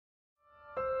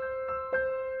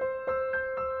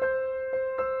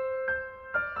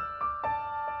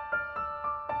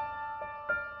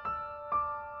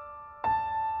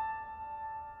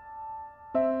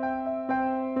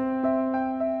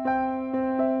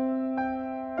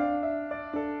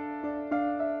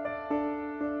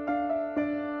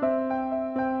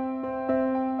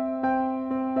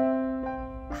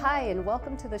and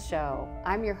welcome to the show.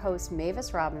 I'm your host,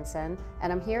 Mavis Robinson, and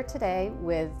I'm here today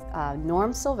with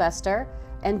Sylvester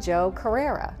and Joe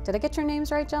Carrera. Did I get your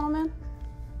names right, gentlemen?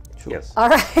 Sure. Yes. All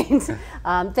right.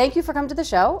 Thank you for coming to the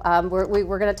show.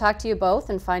 We're going to talk to you both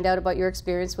and find out about your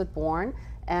experience with Bourne,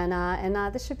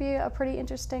 and this should be a pretty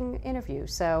interesting interview.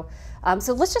 So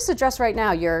let's just address right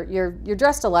now. You're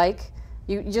dressed alike.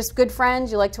 You just good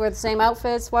friends. You like to wear the same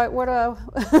outfits. Why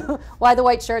the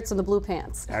white shirts and the blue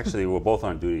pants? Actually, we're both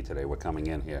on duty today. We're coming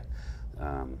in here.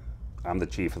 I'm the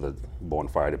chief of the Bourne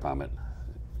Fire Department.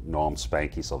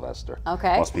 Spanky Sylvester.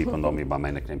 Okay. Most people know me by my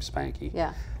nickname Spanky.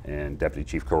 Yeah. And Deputy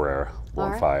Chief Carrera,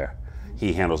 Bourne right. Fire.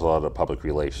 He handles a lot of the public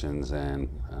relations and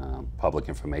public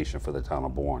information for the town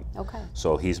of Bourne. Okay.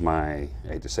 So he's my, I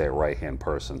hate to say it, right-hand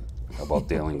person about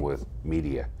dealing with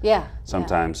media. Yeah.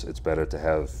 Sometimes it's better to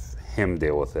have him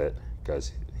deal with it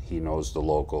because he knows the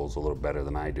locals a little better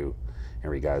than I do in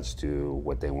regards to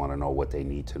what they want to know, what they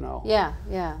need to know. Yeah,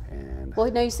 yeah. And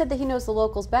well, now you said that he knows the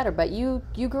locals better, but you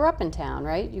grew up in town,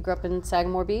 right? You grew up in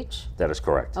Sagamore Beach? that is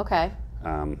correct. Okay.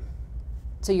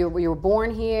 So you were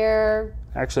born here?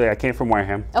 Actually, I came from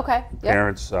Wareham. Okay. Yep.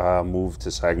 Parents moved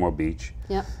to Sagamore Beach.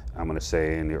 Yep. I'm going to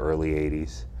say in the early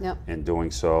 80s. Yep. In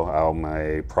doing so, I'm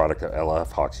a product of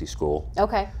LF Hoxie School.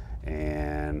 Okay.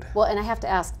 And well, and I have to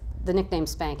ask, the nickname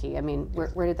Spanky, I mean,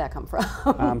 where did that come from?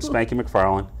 Spanky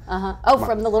McFarlane. Uh-huh. Oh,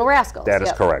 from the Little Rascals. That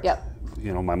is correct. Yep.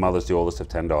 You know, my mother's the oldest of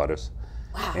 10 daughters.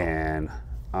 Wow. And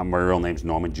my real name's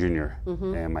Norman Jr.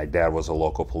 And my dad was a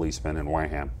local policeman in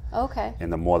Wareham. Okay.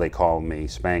 And the more they called me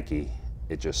Spanky,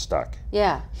 it just stuck.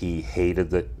 Yeah. He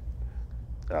hated it.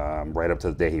 Right up to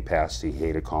the day he passed, he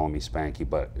hated calling me Spanky,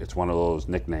 but it's one of those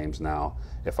nicknames now.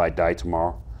 If I die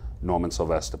tomorrow, Norman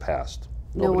Sylvester passed.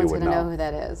 No Nobody one's would going to know who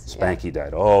that is. Spanky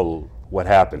died. Oh, what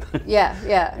happened? Yeah,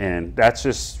 yeah. And that's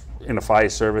just, in the fire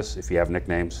service, if you have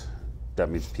nicknames, that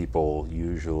means people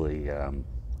usually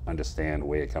understand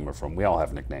where you're coming from. We all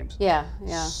have nicknames. Yeah,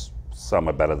 yeah. Some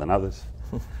are better than others.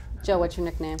 Joe, what's your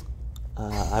nickname?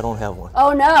 I don't have one.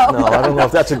 Oh, no. No, I don't know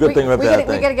if that's a good thing or a bad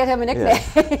thing. We got to get him a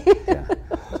nickname. Yeah.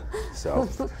 So.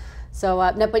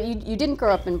 No, but you didn't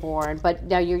grow up in Bourne, but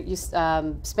now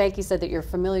Spanky said that you're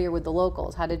familiar with the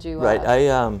locals. How did you? Right.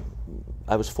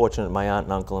 I was fortunate. My aunt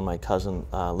and uncle and my cousin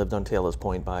lived on Taylor's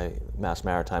Point by Mass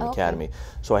Maritime Academy,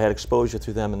 so I had exposure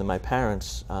through them. And then my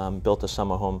parents built a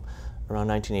summer home around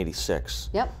 1986.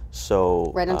 Yep.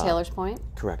 So right on Taylor's Point.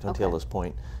 Correct, on Taylor's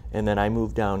Point. And then I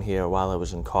moved down here while I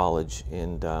was in college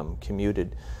and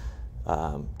commuted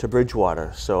to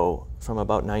Bridgewater. So from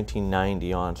about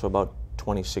 1990 on, so about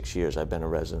 26 years I've been a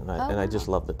resident, and I just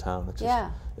love the town. It's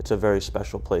just, it's a very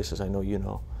special place, as I know you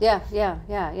know.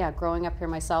 Yeah. Growing up here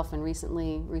myself, and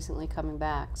recently coming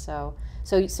back. So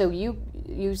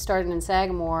you started in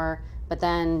Sagamore, but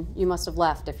then you must have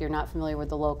left if you're not familiar with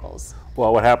the locals.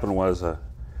 Well, what happened was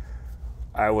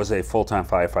I was a full-time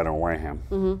firefighter in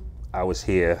Wareham. I was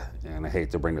here, and I hate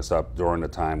to bring this up, during the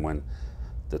time when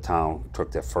the town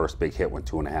took their first big hit when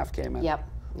 2.5 came in. Yep.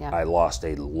 Yeah. I lost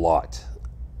a lot.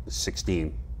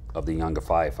 16 of the younger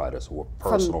firefighters were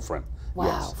personal friends. Wow.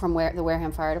 Yes. From where? The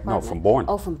Wareham Fire Department? No, from Bourne.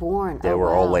 Oh, from Bourne. They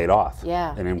were all laid off.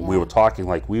 Yeah. And then we were talking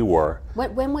like we were.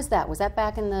 When was that? Was that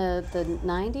back in the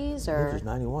 90s or? It was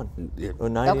 91. Or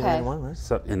 90, 91, right?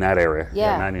 So in that area.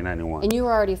 Yeah. 90, 91. And you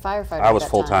were already a firefighter I was at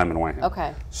that full-time time. in Wareham.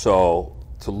 Okay. So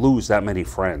to lose that many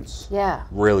friends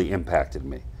really impacted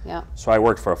me. Yeah. So I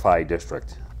worked for a fire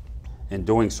district. In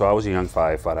doing so, I was a young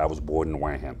firefighter. I was bored in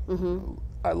Wareham.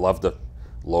 I loved the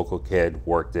local kid,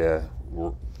 worked there,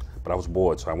 but I was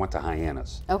bored, so I went to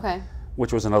Hyannis. Okay.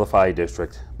 Which was another fire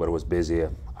district, but it was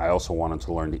busier. I also wanted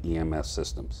to learn the EMS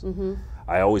systems.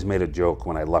 I always made a joke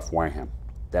when I left Wareham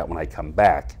that when I come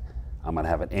back, I'm going to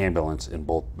have an ambulance in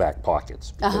both back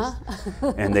pockets. Because,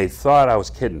 and they thought I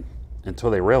was kidding until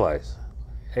they realized,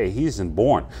 hey, he's in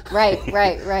Bourne.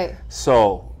 Right.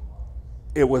 So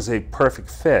it was a perfect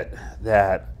fit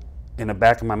that in the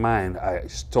back of my mind, I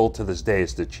still to this day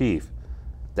as the chief,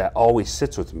 that always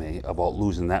sits with me about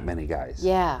losing that many guys.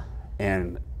 Yeah.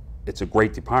 And it's a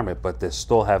great department, but they're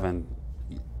still having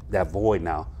that void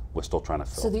now. We're still trying to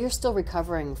fill. So you're still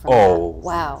recovering from that?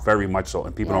 Wow. Very much so,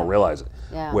 and people don't realize it.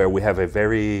 Yeah. Where we have a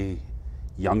very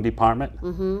young department,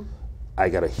 I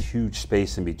got a huge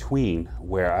space in between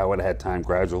where I would have had time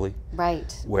gradually.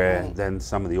 Right. Where then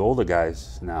some of the older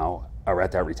guys now are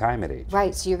at that retirement age.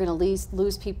 Right, so you're going to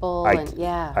lose people. I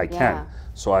can.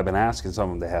 So I've been asking some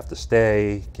of them to have to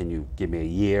stay. Can you give me a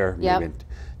year? Maybe,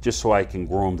 just so I can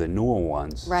groom the newer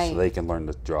ones so they can learn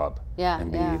the job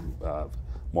and be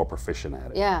more proficient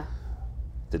at it. Yeah.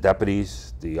 The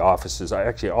deputies, the officers,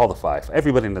 actually all the five,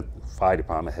 everybody in the fire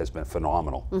department has been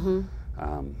phenomenal.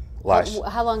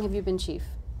 How long have you been chief?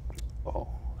 Oh,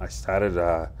 I started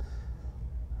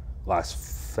last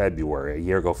February, a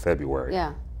year ago February.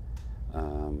 Yeah.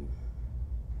 I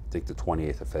think the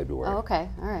 28th of February. Oh, okay.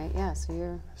 All right. Yeah. So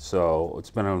you're. So it's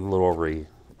been a little over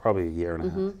probably a year and a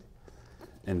half.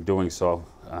 In doing so,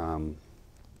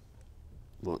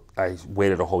 I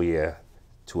waited a whole year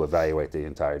to evaluate the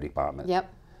entire department.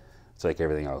 Yep. It's like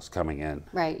everything else coming in.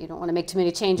 Right. You don't want to make too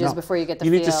many changes No. before you get the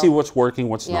You need to see what's working,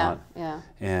 what's not. Yeah.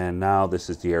 And now this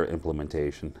is the year of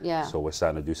implementation. Yeah. So we're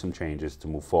starting to do some changes to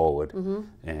move forward.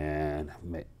 And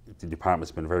the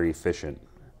department's been very efficient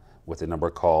with the number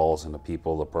of calls and the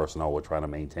people, the personnel we're trying to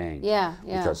maintain. Yeah.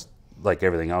 Yeah. Because like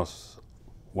everything else,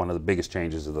 one of the biggest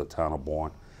changes of the town of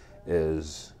Bourne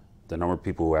is the number of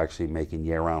people who are actually making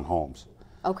year-round homes.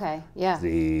 Okay. Yeah.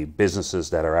 The businesses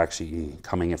that are actually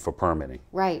coming in for permitting.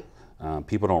 Right.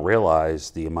 People don't realize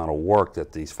the amount of work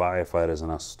that these firefighters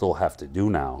and us still have to do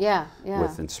now. Yeah. Yeah.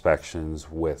 With inspections,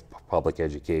 with public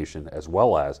education, as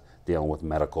well as dealing with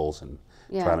medicals and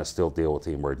trying to still deal with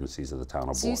the emergencies of the town of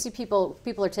Bourne. So you see people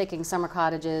are taking summer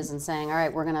cottages and saying, all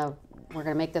right, we're gonna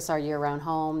make this our year-round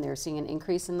home. They're seeing an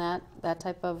increase in that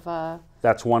type of.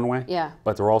 That's one way. Yeah.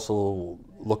 But they're also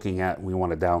looking at, we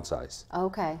want to downsize.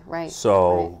 Okay. Right.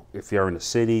 So if you're in the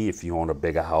city, if you own a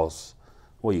bigger house,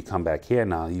 well, you come back here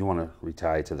now, you want to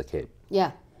retire to the Cape.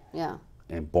 Yeah. Yeah.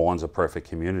 And Bourne's a perfect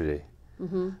community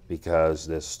because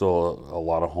there's still a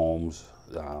lot of homes.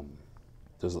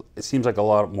 It seems like a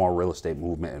lot more real estate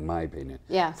movement, in my opinion,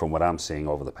 from what I'm seeing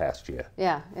over the past year.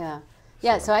 Yeah. Yeah.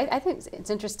 Yeah. So I think it's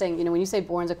interesting. You know, when you say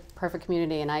Bourne's a perfect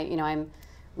community, and I'm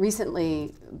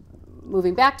recently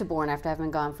moving back to Bourne after having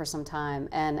been gone for some time,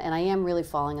 and I am really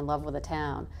falling in love with the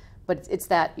town. But it's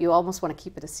that you almost want to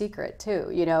keep it a secret too,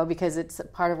 you know, because it's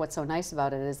part of what's so nice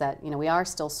about it is that, you know, we are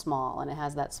still small and it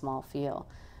has that small feel.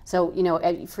 So, you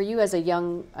know, for you as a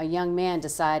young man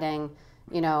deciding,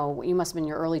 you know, you must have been in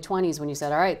your early 20s when you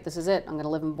said, all right, this is it, I'm going to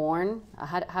live in Bourne.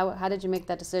 How did you make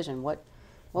that decision? What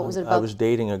was it about? I was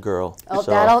dating a girl. Oh,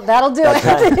 so that'll do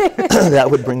it. that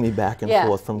would bring me back and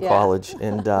forth from yeah. college.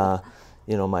 And,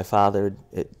 you know, my father,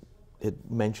 it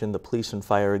mentioned the police and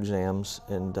fire exams,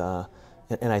 and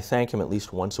I thank him at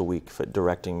least once a week for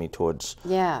directing me towards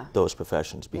those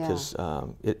professions, because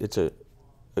it's a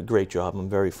great job. I'm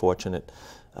very fortunate.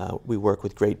 We work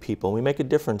with great people. We make a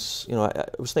difference. You know, I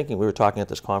was thinking, we were talking at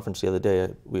this conference the other day,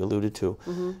 we alluded to,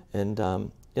 and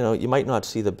you know, you might not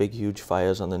see the big, huge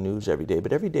fires on the news every day,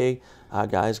 but every day our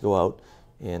guys go out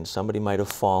and somebody might have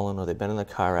fallen or they've been in a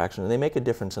car accident, and they make a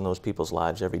difference in those people's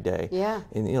lives every day. Yeah.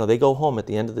 And you know, they go home at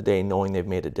the end of the day knowing they've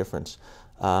made a difference.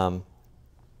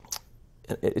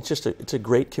 It's just it's a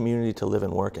great community to live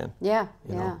and work in. Yeah,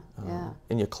 yeah.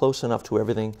 And you're close enough to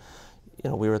everything. You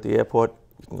know, we were at the airport.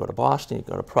 You can go to Boston. You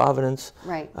can go to Providence.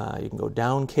 Right. You can go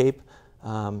down Cape.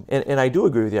 And I do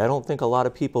agree with you. I don't think a lot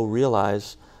of people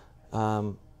realize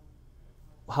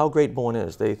how great Bourne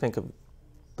is. They think of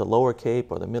the Lower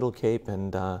Cape or the Middle Cape.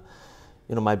 And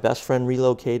you know, my best friend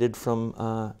relocated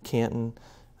from Canton.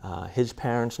 His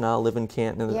parents now live in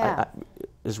Canton. Yeah.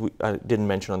 I didn't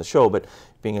mention on the show, but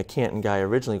being a Canton guy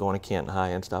originally, going to Canton High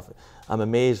and stuff, I'm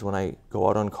amazed when I go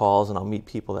out on calls and I'll meet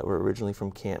people that were originally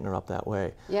from Canton or up that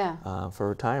way. Yeah. For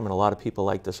retirement, a lot of people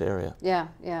like this area. Yeah,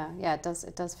 yeah, yeah. It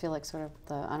does feel like sort of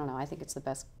I don't know. I think it's the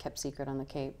best kept secret on the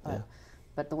Cape,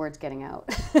 but the word's getting out.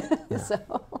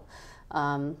 So,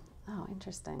 oh,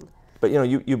 interesting. But you know,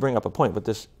 you bring up a point with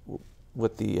this,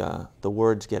 with the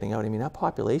words getting out. I mean, our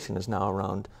population is now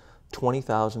around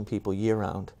 20,000 people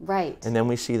year-round. Right. And then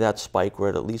we see that spike where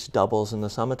it at least doubles in the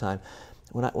summertime.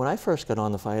 When I first got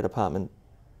on the fire department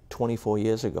 24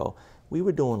 years ago, we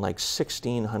were doing like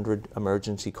 1,600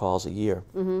 emergency calls a year.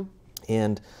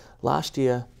 And last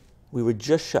year, we were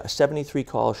just 73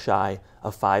 calls shy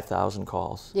of 5,000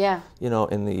 calls. Yeah. You know,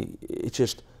 and it's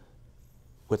just,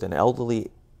 with an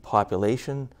elderly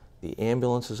population, the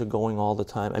ambulances are going all the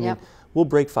time. I mean, we'll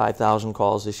break 5,000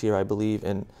 calls this year, I believe,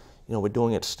 and you know, we're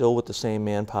doing it still with the same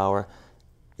manpower.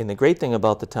 And the great thing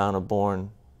about the town of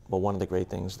Bourne, well, one of the great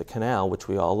things, the canal, which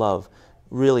we all love,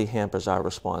 really hampers our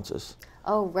responses.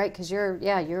 Oh, right, because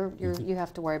you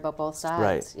have to worry about both sides.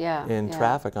 Right. Yeah. And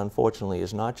traffic, unfortunately,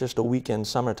 is not just a weekend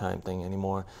summertime thing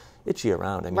anymore. It's year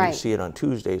round. I mean, you see it on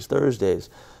Tuesdays, Thursdays.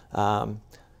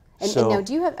 And now,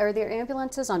 are there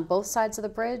ambulances on both sides of the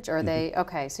bridge? Or are they,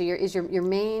 okay, so your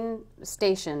main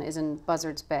station is in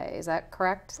Buzzards Bay, is that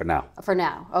correct? For now. For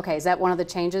now, okay. Is that one of the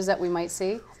changes that we might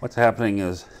see? What's happening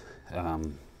is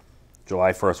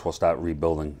July 1st we'll start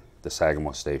rebuilding the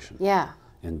Sagamore station. Yeah.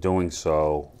 In doing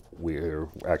so, we're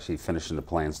actually finishing the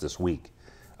plans this week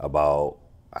about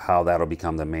how that'll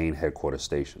become the main headquarters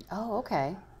station. Oh,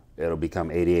 okay. It'll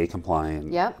become ADA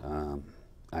compliant. Yep.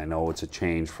 I know it's a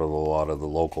change for a lot of the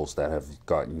locals that have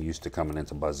gotten used to coming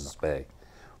into Buzzards Bay,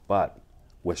 but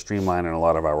we're streamlining a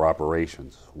lot of our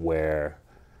operations where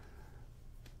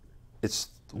it's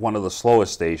one of the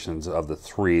slowest stations of the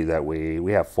three that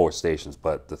we have 4 stations,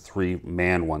 but the 3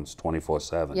 man ones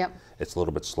 24/7. Yep. It's a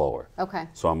little bit slower. Okay.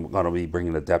 So I'm going to be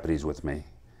bringing the deputies with me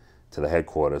to the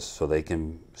headquarters so they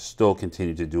can still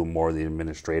continue to do more of the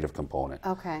administrative component,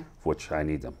 Okay. which I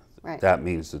need them. Right. That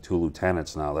means the 2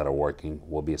 lieutenants now that are working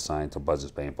will be assigned to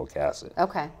Buzzards Bay and Pocasset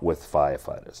Okay. with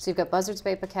firefighters. So you've got Buzzards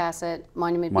Bay, Pocasset,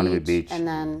 Monument Beach, Beach, and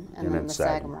then the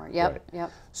Sagamore. Yep. Right.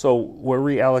 Yep. So we're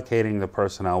reallocating the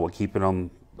personnel. We're keeping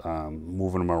them,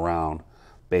 moving them around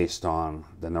based on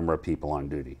the number of people on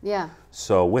duty. Yeah.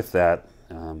 So with that,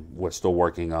 we're still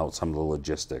working out some of the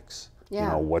logistics. Yeah.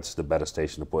 You know, what's the better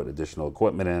station to put additional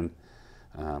equipment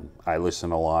in? I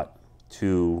listen a lot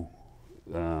to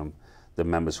the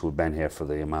members who have been here for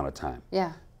the amount of time.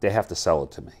 Yeah. They have to sell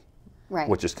it to me, Right.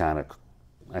 which is kind of,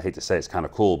 I hate to say it's kind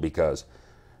of cool, because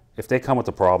if they come with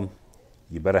a problem,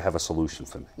 you better have a solution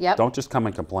for me. Yep. Don't just come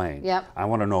and complain. Yep. I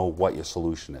want to know what your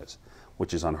solution is,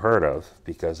 which is unheard of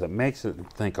because it makes it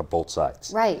think of both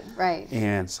sides. Right. Right.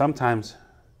 And sometimes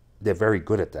they're very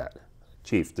good at that.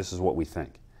 Chief, this is what we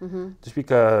think. Just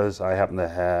because I happen to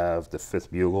have the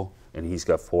 5th bugle and he's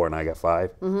got 4 and I got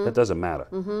 5, that doesn't matter.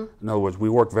 In other words, we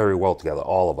work very well together,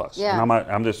 all of us. Yeah. And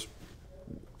I'm just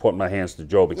putting my hands to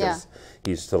Joe because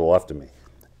he's to the left of me.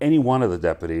 Any one of the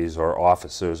deputies or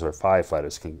officers or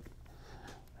firefighters can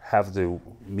have the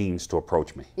means to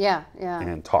approach me Yeah. Yeah.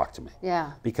 and talk to me.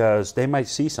 Yeah. Because they might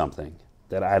see something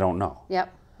that I don't know. Yep.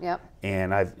 Yep.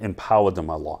 And I've empowered them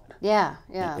a lot. Yeah.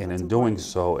 Yeah. And that's in doing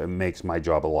so, it makes my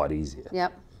job a lot easier.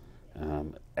 Yep.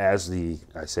 As the,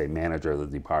 I say, manager of the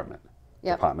department,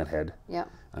 Yep. department head, Yep.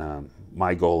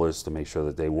 my goal is to make sure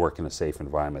that they work in a safe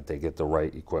environment, they get the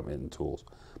right equipment and tools.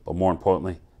 But more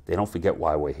importantly, they don't forget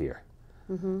why we're here.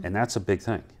 And that's a big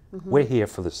thing. We're here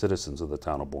for the citizens of the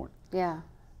town of Bourne. Yeah.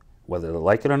 Whether they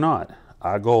like it or not,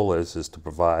 our goal is to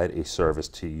provide a service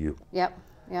to you Yep.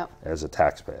 Yep. as a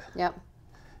taxpayer. Yep.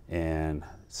 And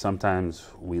sometimes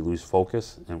we lose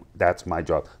focus, and that's my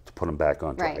job, to put them back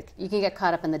on track. Right. You can get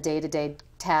caught up in the day-to-day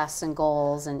tasks and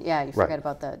goals, and yeah, you forget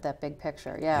about that big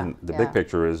picture. Yeah. And the big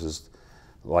picture is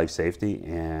life safety,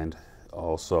 and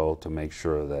also to make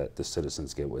sure that the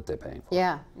citizens get what they're paying for.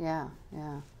 Yeah. Yeah.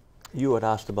 Yeah. You had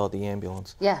asked about the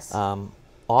ambulance. Yes.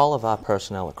 All of our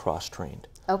personnel are cross-trained.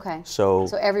 Okay. So,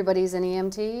 everybody's an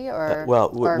EMT, or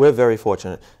we're very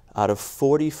fortunate. Out of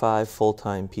 45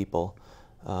 full-time people,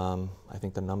 I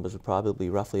think the numbers would probably be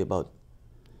roughly about,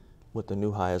 with the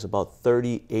new hires, about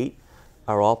 38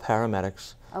 are all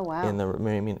paramedics. Oh, wow. And the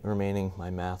remaining, my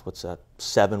math, what's that,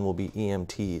 7 will be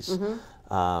EMTs.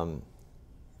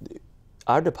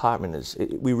 Our department is,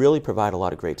 we really provide a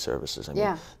lot of great services. I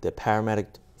mean, they're paramedic,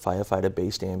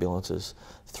 firefighter-based ambulances.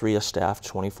 3 are staffed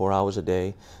 24 hours a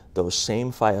day. Those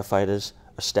same firefighters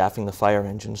are staffing the fire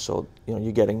engines, so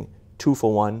you're getting 2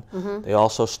 for 1. They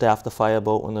also staff the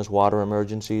fireboat when there's water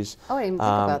emergencies. Oh, I didn't think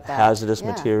about that. Hazardous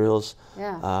materials.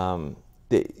 Yeah.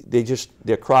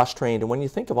 They're cross-trained, and when you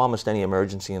think of almost any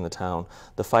emergency in the town,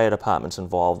 the fire department's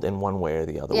involved in one way or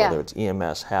the other, whether it's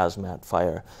EMS, hazmat,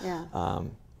 fire. Yeah.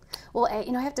 Well,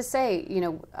 I have to say,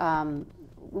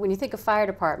 when you think of fire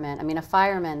department, I mean, a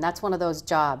fireman, that's one of those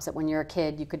jobs that when you're a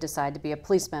kid, you could decide to be a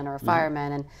policeman or a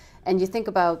fireman, and you think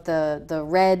about the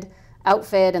red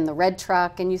outfit and the red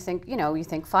truck, and you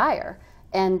think fire.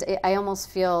 And I almost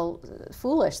feel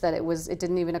foolish that it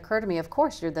didn't even occur to me. Of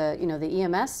course, you're the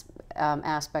EMS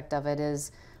aspect of it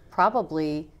is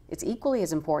probably, it's equally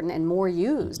as important and more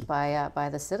used by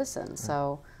the citizens.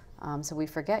 So we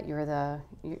forget you're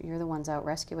the ones out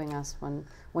rescuing us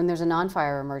when there's a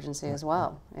non-fire emergency as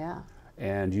well. Yeah.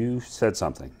 And you said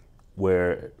something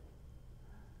where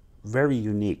very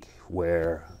unique,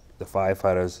 where the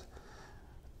firefighters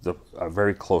are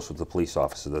very close with the police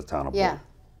officers of the town of Bourne. Yeah.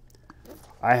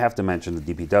 I have to mention the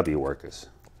DPW workers.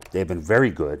 They've been very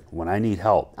good when I need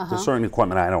help. There's certain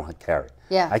equipment I don't carry.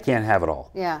 Yeah. I can't have it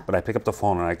all. Yeah. But I pick up the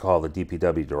phone and I call the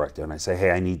DPW director and I say,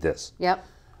 hey, I need this. Yep.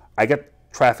 I get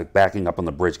traffic backing up on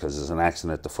the bridge because there's an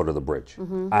accident at the foot of the bridge.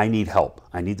 I need help.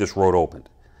 I need this road opened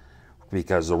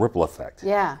because the ripple effect.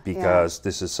 Yeah. Because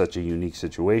this is such a unique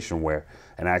situation where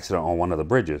an accident on one of the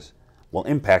bridges will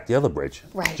impact the other bridge.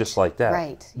 Right. Just like that.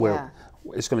 Right. Where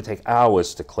it's going to take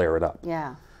hours to clear it up.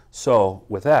 Yeah. So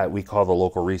with that, we call the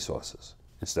local resources.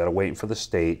 Instead of waiting for the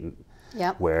state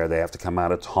Yep. where they have to come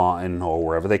out of Taunton or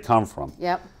wherever they come from,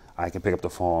 Yep. I can pick up the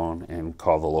phone and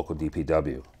call the local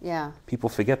DPW. Yeah. People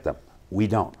forget them. We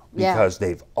don't. Yeah. Because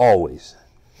they've always,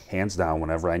 hands down,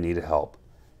 whenever I needed help,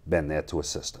 been there to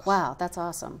assist us. Wow, that's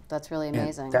awesome. That's really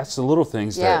amazing. And that's the little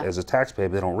things that, as a taxpayer,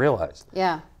 they don't realize.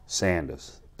 Yeah.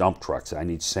 Sanders, dump trucks. I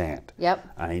need sand. Yep.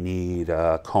 I need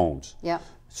cones. Yep.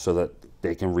 So that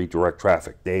they can redirect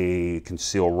traffic. They can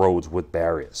seal roads with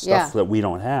barriers. Stuff that we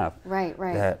don't have. Right,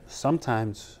 right. That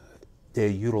sometimes they're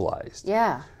utilized.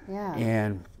 Yeah, yeah.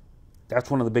 And that's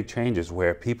one of the big changes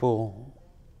where people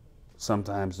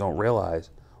sometimes don't realize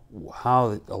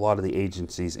how a lot of the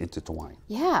agencies intertwine.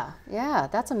 Yeah, yeah,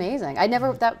 that's amazing. That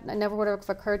never would have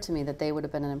occurred to me that they would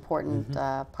have been an important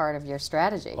part of your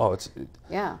strategy. Oh,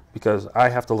 because I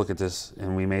have to look at this,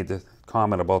 and we made the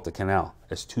comment about the canal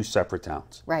as two separate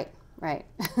towns. Right, right.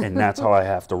 And that's how I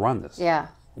have to run this. Yeah.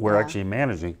 We're actually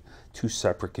managing two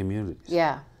separate communities.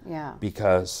 Yeah, yeah.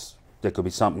 Because there could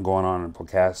be something going on in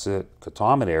Pocasset,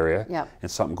 Katomet area,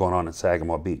 and something going on in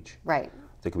Sagamore Beach. Right.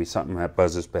 There could be something at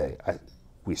Buzzards Bay.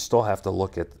 We still have to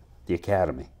look at the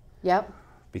academy. Yep.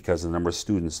 Because the number of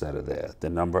students that are there, the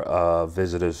number of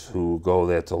visitors who go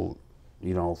there to,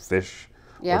 fish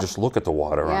or just look at the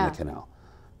water on the canal,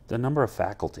 the number of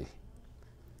faculty.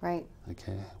 Right.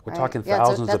 Okay. We're talking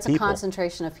thousands of people. That's a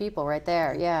concentration of people right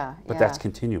there. Yeah. But that's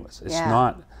continuous. It's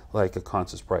not like a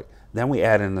constant break. Then we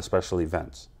add in the special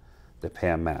events, the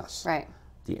PMS,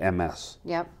 the MS.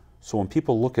 Yep. So when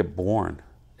people look at Bourne,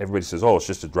 everybody says, "Oh, it's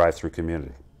just a drive-through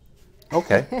community."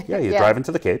 Okay, yeah, you're driving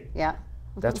to the Cape. Yeah.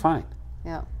 That's fine.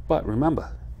 Yeah. But remember,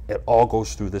 it all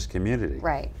goes through this community.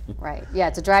 Right, right. Yeah,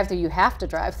 it's a drive-through you have to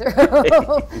drive through.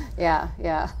 Yeah,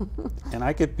 yeah. And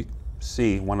I could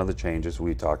see one of the changes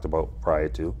we talked about prior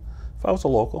to, if I was a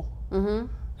local, and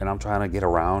I'm trying to get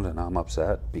around and I'm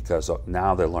upset because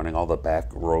now they're learning all the back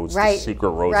roads, the secret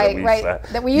roads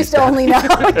that we used to only know.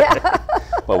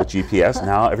 But with GPS,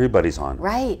 now everybody's on.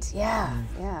 Right, yeah,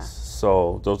 yeah.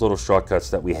 So those little shortcuts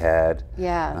that we had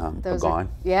are gone.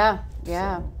 Yeah.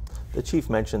 So, the chief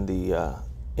mentioned the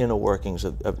inner workings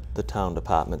of the town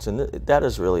departments, and that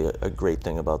is really a great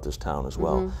thing about this town as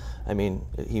well. I mean,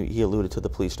 he alluded to the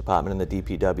police department and the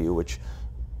DPW, which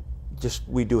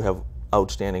we do have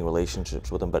outstanding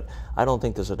relationships with them, but I don't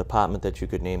think there's a department that you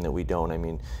could name that we don't. I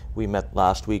mean, we met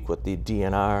last week with the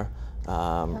DNR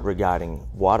regarding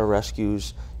water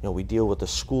rescues. We deal with the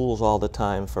schools all the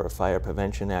time for fire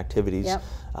prevention activities,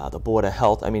 the Board of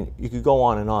Health. I mean, you could go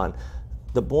on and on.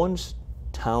 The Bourne's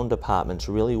town departments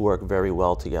really work very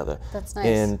well together. That's nice.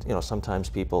 And sometimes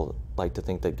people like to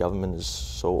think that government is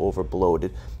so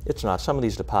overbloated. It's not. Some of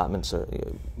these departments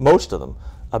most of them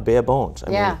are bare bones.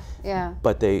 I mean,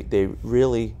 but they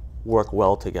really work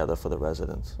well together for the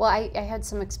residents. Well, I had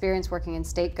some experience working in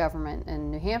state government in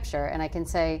New Hampshire, and I can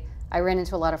say I ran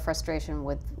into a lot of frustration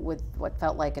with what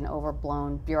felt like an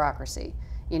overblown bureaucracy.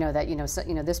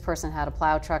 This person had a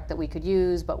plow truck that we could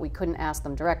use, but we couldn't ask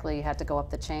them directly. You had to go up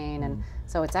the chain, and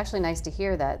so it's actually nice to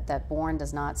hear that Bourne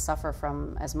does not suffer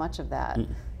from as much of that.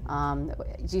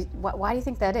 Why do you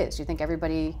think that is? Do you think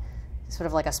everybody sort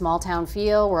of like a small town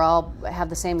feel? We all have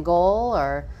the same goal,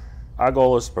 or? Our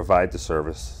goal is to provide the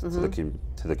service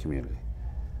to the community.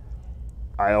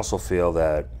 I also feel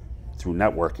that through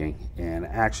networking and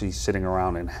actually sitting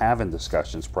around and having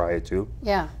discussions prior to,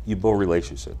 you build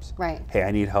relationships. Right. Hey,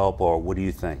 I need help, or what do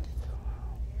you think?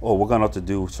 Oh, we're going to have to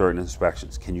do certain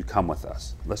inspections. Can you come with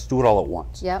us? Let's do it all at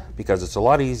once. Yep. Because it's a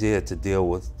lot easier to deal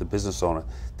with the business owner,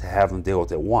 to have them deal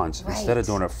with it once instead of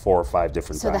doing it 4 or 5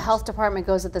 different times. So the health department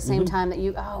goes at the same time that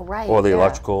you, or the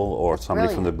electrical, or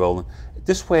somebody from the building.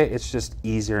 This way, it's just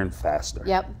easier and faster.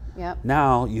 Yep, yep.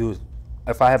 Now,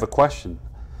 if I have a question,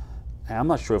 I'm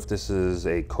not sure if this is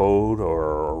a code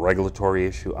or a regulatory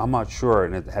issue. I'm not sure,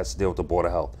 and it has to deal with the Board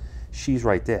of Health. She's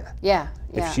right there. Yeah,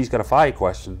 If she's got a fire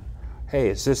question, hey,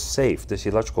 is this safe, this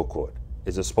electrical cord?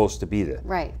 Is it supposed to be there?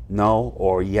 Right. No,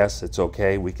 or yes, it's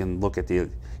okay. We can look at the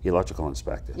electrical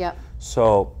inspector. Yep.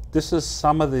 So this is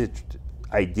some of the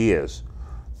ideas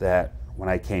that when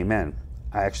I came in,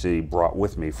 I actually brought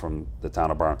with me from the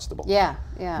town of Barnstable. Yeah,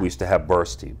 yeah. We used to have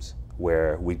burst teams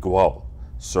where we'd go out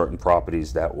certain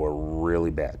properties that were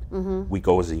really bad. We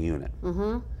go as a unit,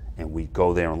 and we'd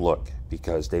go there and look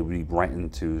because they would be renting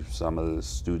to some of the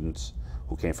students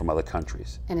who came from other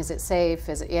countries. And is it safe?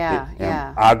 Is it?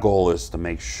 Our goal is to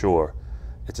make sure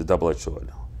it's a double-edged sword.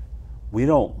 We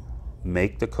don't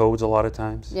make the codes a lot of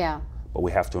times, but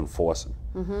we have to enforce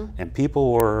them. And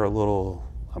people were a little,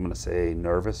 I'm going to say,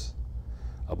 nervous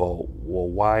about, well,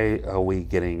 why are we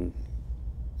getting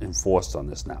enforced on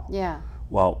this now? Yeah.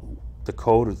 Well, the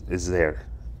code is there.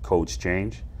 Codes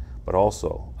change, but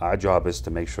also our job is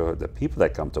to make sure that people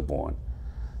that come to Bourne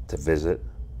to visit,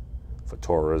 for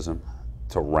tourism,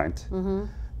 to rent,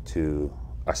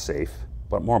 are safe.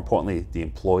 But more importantly, the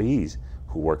employees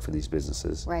who work for these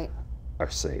businesses are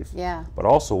safe. Yeah. But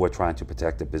also we're trying to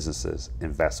protect the businesses'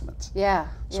 investments. Yeah.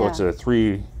 So it's a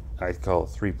I call it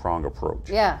three-pronged approach.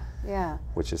 Yeah. Yeah.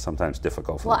 Which is sometimes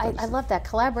difficult for Well, them. I love that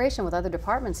collaboration with other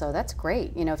departments, though. That's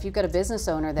great. You know, if you've got a business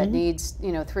owner that needs,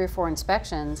 you know, 3 or 4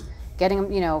 inspections, getting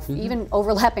them, you know, even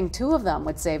overlapping 2 of them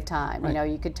would save time. Right. You know,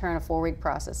 you could turn a 4-week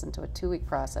process into a 2-week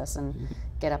process and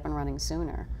get up and running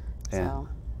sooner. And so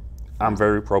I'm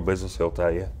very pro-business, he'll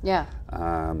tell you. Yeah.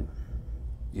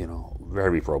 You know,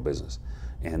 very pro-business.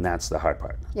 And that's the hard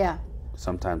part. Yeah.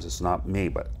 Sometimes it's not me,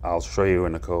 but I'll show you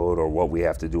in the code or what we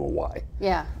have to do and why.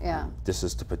 Yeah, yeah. This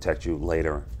is to protect you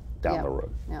later down the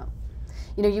road. Yeah.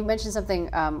 You know, you mentioned something, we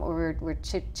were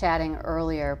chit-chatting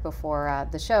earlier before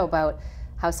the show about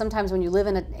how sometimes when you live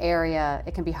in an area,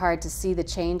 it can be hard to see the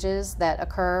changes that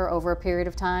occur over a period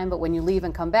of time, but when you leave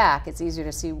and come back, it's easier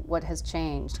to see what has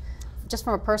changed. Just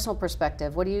from a personal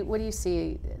perspective, what do you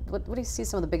see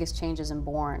some of the biggest changes in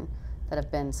Bourne that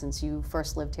have been since you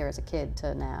first lived here as a kid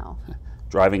to now?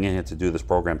 Driving in here to do this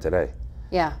program today.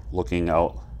 Yeah. Looking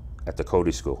out at the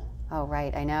Cody School. Oh,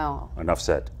 right, I know. Enough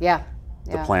said. Yeah.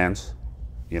 The plans,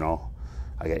 you know,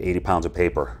 I got 80 pounds of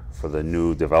paper for the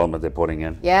new development they're putting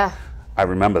in. Yeah. I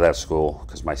remember that school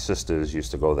because my sisters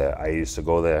used to go there. I used to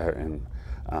go there and,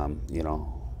 you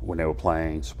know, when they were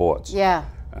playing sports. Yeah.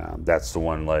 That's the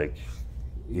one, like,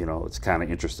 you know, it's kind of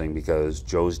interesting because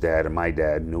Joe's dad and my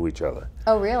dad knew each other.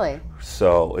 Oh, really?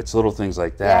 So it's little things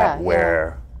like that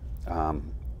where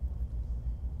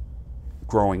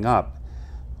growing up,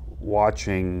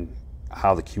 watching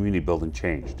how the community building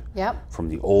changed. Yep. From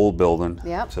the old building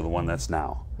the to the one that's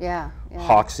now. Yeah.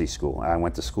 Hoxie School. I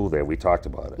went to school there. We talked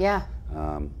about it. Yeah.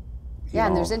 Yeah,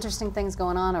 and there's interesting things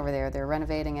going on over there. They're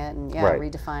renovating it and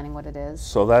redefining what it is.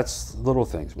 So that's little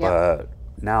things. But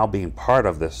now being part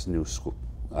of this new school,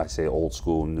 I say old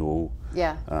school, new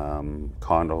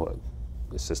condo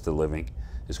assisted living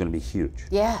is going to be huge.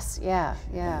 Yes, yeah.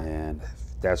 And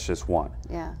that's just one.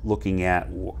 Yeah. Looking at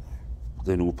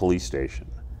the new police station,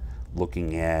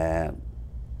 looking at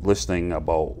listening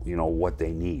about, you know, what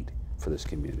they need for this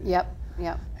community. Yep.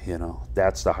 You know,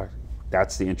 that's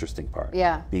the interesting part.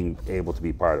 Yeah. Being able to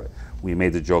be part of it. We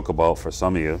made the joke about, for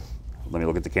some of you, let me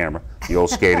look at the camera, the old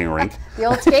skating rink. The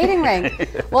old skating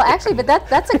rink. Well, actually, but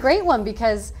that's a great one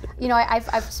because, you know,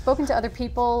 I've spoken to other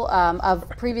people of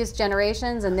previous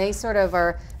generations, and they sort of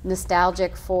are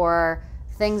nostalgic for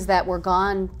things that were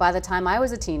gone by the time I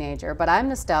was a teenager. But I'm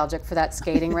nostalgic for that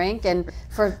skating rink and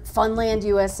for Funland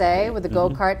USA with the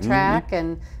go-kart track,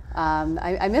 and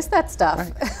I miss that stuff.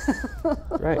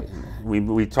 Right.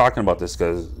 We talking about this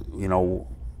because, you know,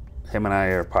 him and I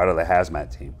are part of the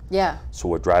hazmat team. Yeah. So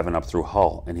we're driving up through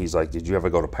Hull, and he's like, "Did you ever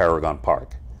go to Paragon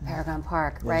Park?" Paragon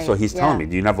Park, right. So he's telling me,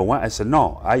 "Do you never went?" I said,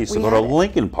 "No, I used to go to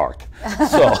Lincoln Park."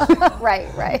 So. Right.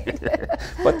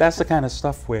 But that's the kind of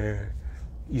stuff where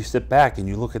you sit back and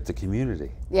you look at the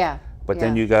community. Yeah. But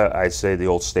then you got, I'd say, the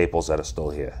old staples that are still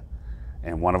here.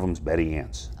 And one of them's Betty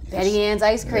Ann's. Betty Ann's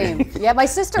ice cream. Yeah, my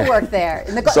sister worked there.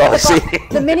 And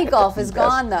the mini golf is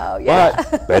gone, though. Yeah.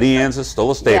 But Betty Ann's is still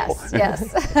a staple.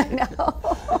 Yes, I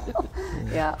know.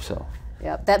 Yeah. So.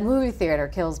 Yeah, that movie theater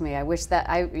kills me. I wish that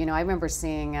I remember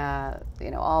seeing,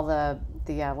 you know, all the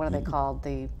what are they called,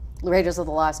 the Raiders of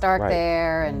the Lost Ark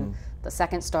there, and the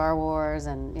second Star Wars,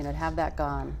 and you know, to have that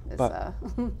gone is. But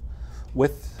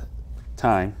with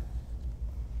time,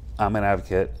 I'm an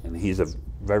advocate, and he's a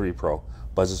very pro.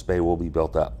 Buzzards Bay will be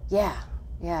built up. Yeah.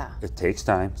 It takes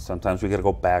time. Sometimes we got to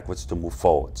go backwards to move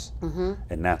forwards,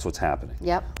 and that's what's happening.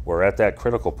 Yep. We're at that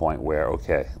critical point where,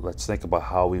 okay, let's think about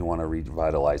how we want to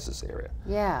revitalize this area.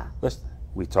 Yeah.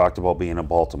 We talked about being in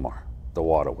Baltimore, the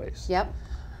waterways. Yep.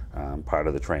 Part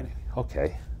of the training.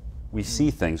 Okay, we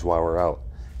see things while we're out.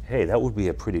 Hey, that would be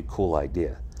a pretty cool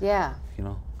idea. Yeah. You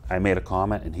know, I made a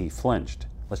comment and he flinched.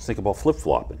 Let's think about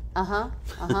flip-flopping.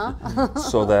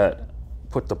 So that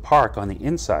put the park on the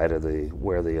inside of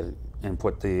and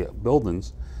put the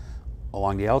buildings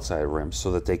along the outside rim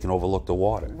so that they can overlook the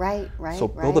water. Right. So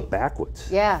build it backwards.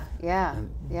 Yeah. You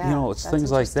know, it's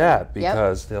things like that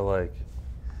because they're like,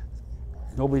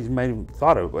 nobody's maybe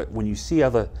thought of it, but when you see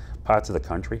other parts of the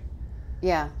country,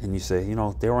 and you say, you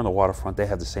know, they're on the waterfront, they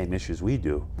have the same issues we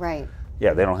do. Right.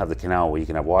 Yeah, they don't have the canal where you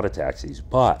can have water taxis,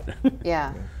 but.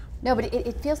 Yeah. No, but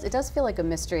it does feel like a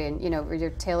mystery, and you know, your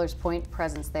Taylor's Point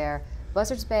presence there.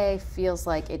 Buzzards Bay feels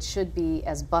like it should be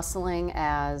as bustling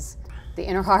as the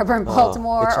Inner Harbor in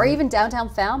Baltimore, or even downtown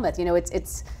Falmouth. You know,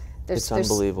 there's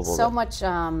unbelievable. So much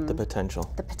the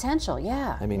potential. The potential,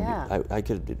 yeah. I mean, I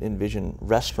could envision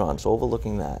restaurants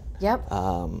overlooking that. Yep.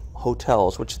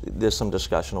 Hotels, which there's some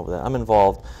discussion over that. I'm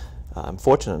involved. I'm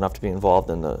fortunate enough to be involved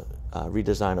in the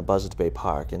redesign of Buzzards Bay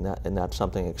Park, and that's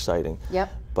something exciting. Yep.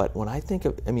 But when I think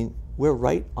of, I mean, we're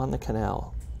right on the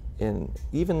canal. In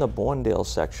even the Bourne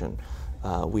section,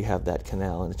 we have that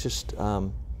canal, and it's just,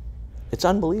 it's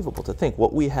unbelievable to think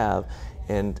what we have.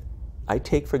 And I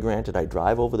take for granted, I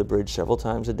drive over the bridge several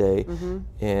times a day,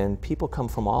 and people come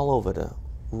from all over to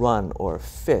run or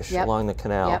fish along the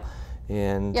canal. Yep.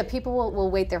 And yeah, people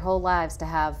will wait their whole lives to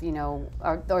have, you know,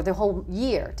 or their whole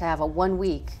year to have a 1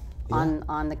 week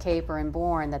on the Cape or in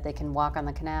Bourne that they can walk on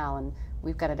the canal, and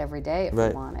we've got it every day if we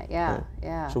want it. Yeah,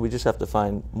 yeah. So we just have to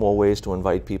find more ways to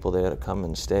invite people there to come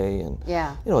and stay. And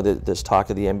you know, there's talk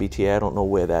of the MBTA. I don't know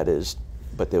where that is,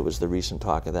 but there was the recent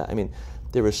talk of that. I mean,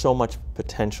 there is so much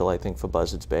potential, I think, for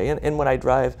Buzzards Bay. And when I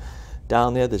drive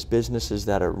down there, there's businesses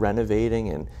that are renovating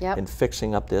and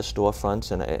fixing up their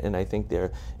storefronts, and I think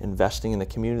they're investing in the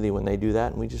community when they do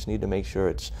that. And we just need to make sure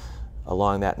it's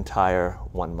along that entire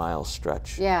 1 mile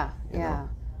stretch. Yeah, yeah.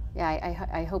 Yeah,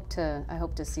 I hope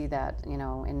to see that, you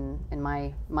know, in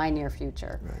my near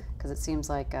future, because it seems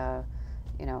like,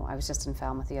 you know, I was just in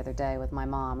Falmouth the other day with my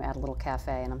mom at a little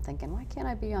cafe, and I'm thinking, why can't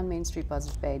I be on Main Street,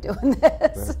 Buzzards Bay, doing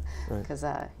this? Because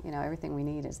you know, everything we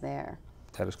need is there.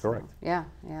 That is correct. So, yeah,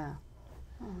 yeah.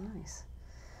 Oh, nice.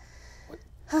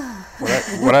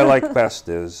 What I like best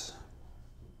is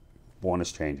Bourne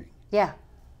is changing. Yeah.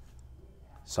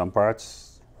 Some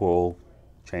parts will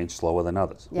change slower than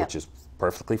others, which is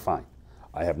perfectly fine.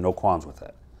 I have no qualms with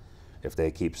that. If they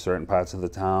keep certain parts of the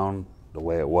town the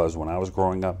way it was when I was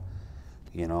growing up,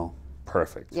 you know,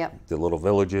 perfect. Yep. The little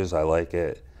villages, I like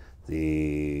it.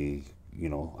 You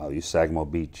know, I'll use Sagamore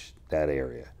Beach, that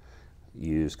area.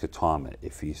 Use Katomet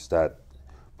if you start,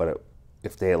 but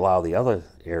if they allow the other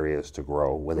areas to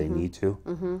grow where they need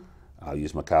to, I'll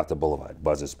use MacArthur Boulevard,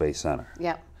 Buzzards Bay Center.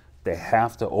 Yep. They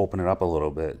have to open it up a little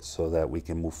bit so that we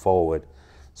can move forward,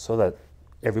 so that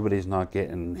everybody's not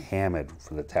getting hammered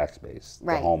for the tax base,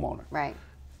 the homeowner. Right,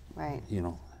 right. You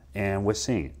know, and we're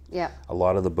seeing it. Yeah. A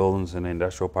lot of the buildings in the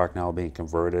industrial park now are being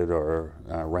converted or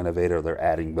renovated, or they're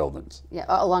adding buildings. Yeah,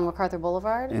 along MacArthur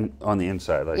Boulevard? On the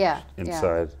inside, like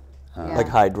inside. Like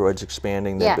Hydroid's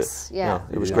expanding. Yes, you know,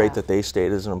 it was great that they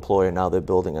stayed as an employer. Now they're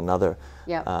building another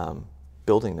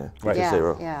building there. Right.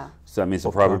 So that means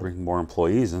they'll probably bring more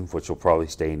employees in, which will probably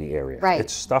stay in the area. Right.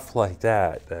 It's stuff like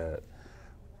that that.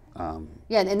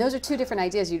 Yeah, and those are two different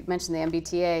ideas. You mentioned the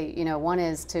MBTA. You know, one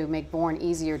is to make Bourne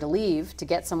easier to leave, to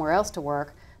get somewhere else to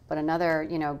work. But another,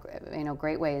 you know,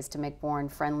 great way is to make Bourne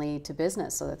friendly to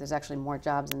business, so that there's actually more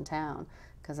jobs in town.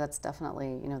 Because that's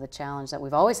definitely, you know, the challenge that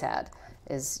we've always had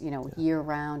is, you know,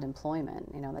 year-round employment.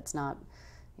 You know, that's not,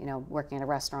 you know, working at a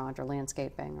restaurant or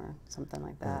landscaping or something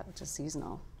like that, which is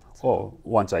seasonal. Well,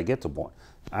 once I get to Bourne,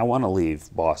 I want to leave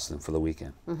Boston for the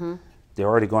weekend. They're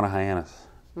already going to Hyannis.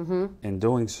 In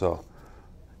doing so,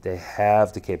 they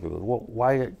have the capability. Well,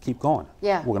 why keep going?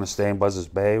 Yeah. We're going to stay in Buzzards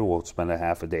Bay. We'll spend a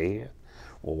half a day here.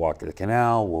 We'll walk to the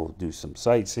canal. We'll do some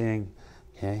sightseeing.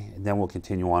 Okay, and then we'll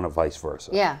continue on, or vice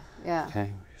versa. Yeah, yeah.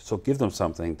 Okay, so give them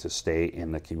something to stay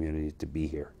in the community, to be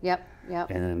here. Yep, yep.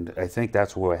 And I think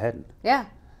that's where we're heading. Yeah,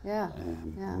 yeah.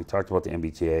 And we talked about the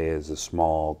MBTA as a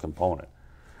small component.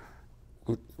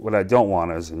 What I don't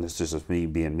want is, and this is just me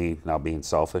being me, now being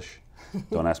selfish.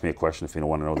 Don't ask me a question if you don't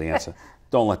want to know the answer.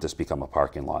 Don't let this become a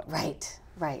parking lot. Right,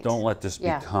 right. Don't let this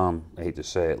become, I hate to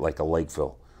say it, like a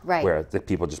Lakeville. Right. Where the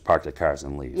people just park their cars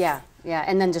and leave. Yeah, yeah,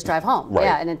 and then just drive home. Right.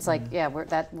 Yeah, and it's like,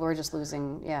 we're just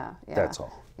losing. Yeah, yeah. That's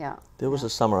all. Yeah. There was a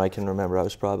summer I can remember. I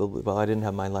was probably, well, I didn't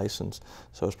have my license,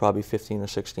 so I was probably 15 or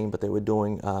 16. But they were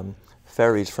doing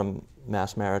ferries from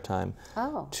Mass Maritime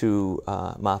to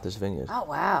Martha's Vineyard. Oh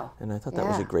wow. And I thought that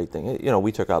was a great thing. You know,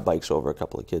 we took our bikes over, a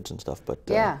couple of kids and stuff. But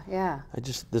yeah.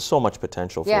 There's so much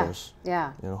potential for us.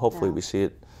 Yeah. You know, hopefully we see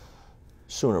it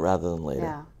sooner rather than later.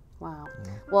 Yeah. Wow.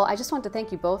 Well, I just want to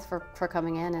thank you both for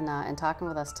coming in and talking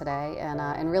with us today,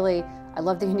 and really, I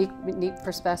love the unique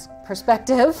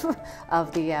perspective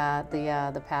of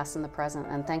the past and the present,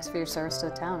 and thanks for your service to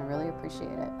the town. I really appreciate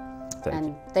it. Thank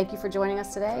you. Thank you for joining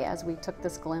us today as we took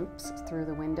this glimpse through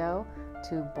the window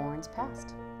to Bourne's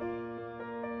past.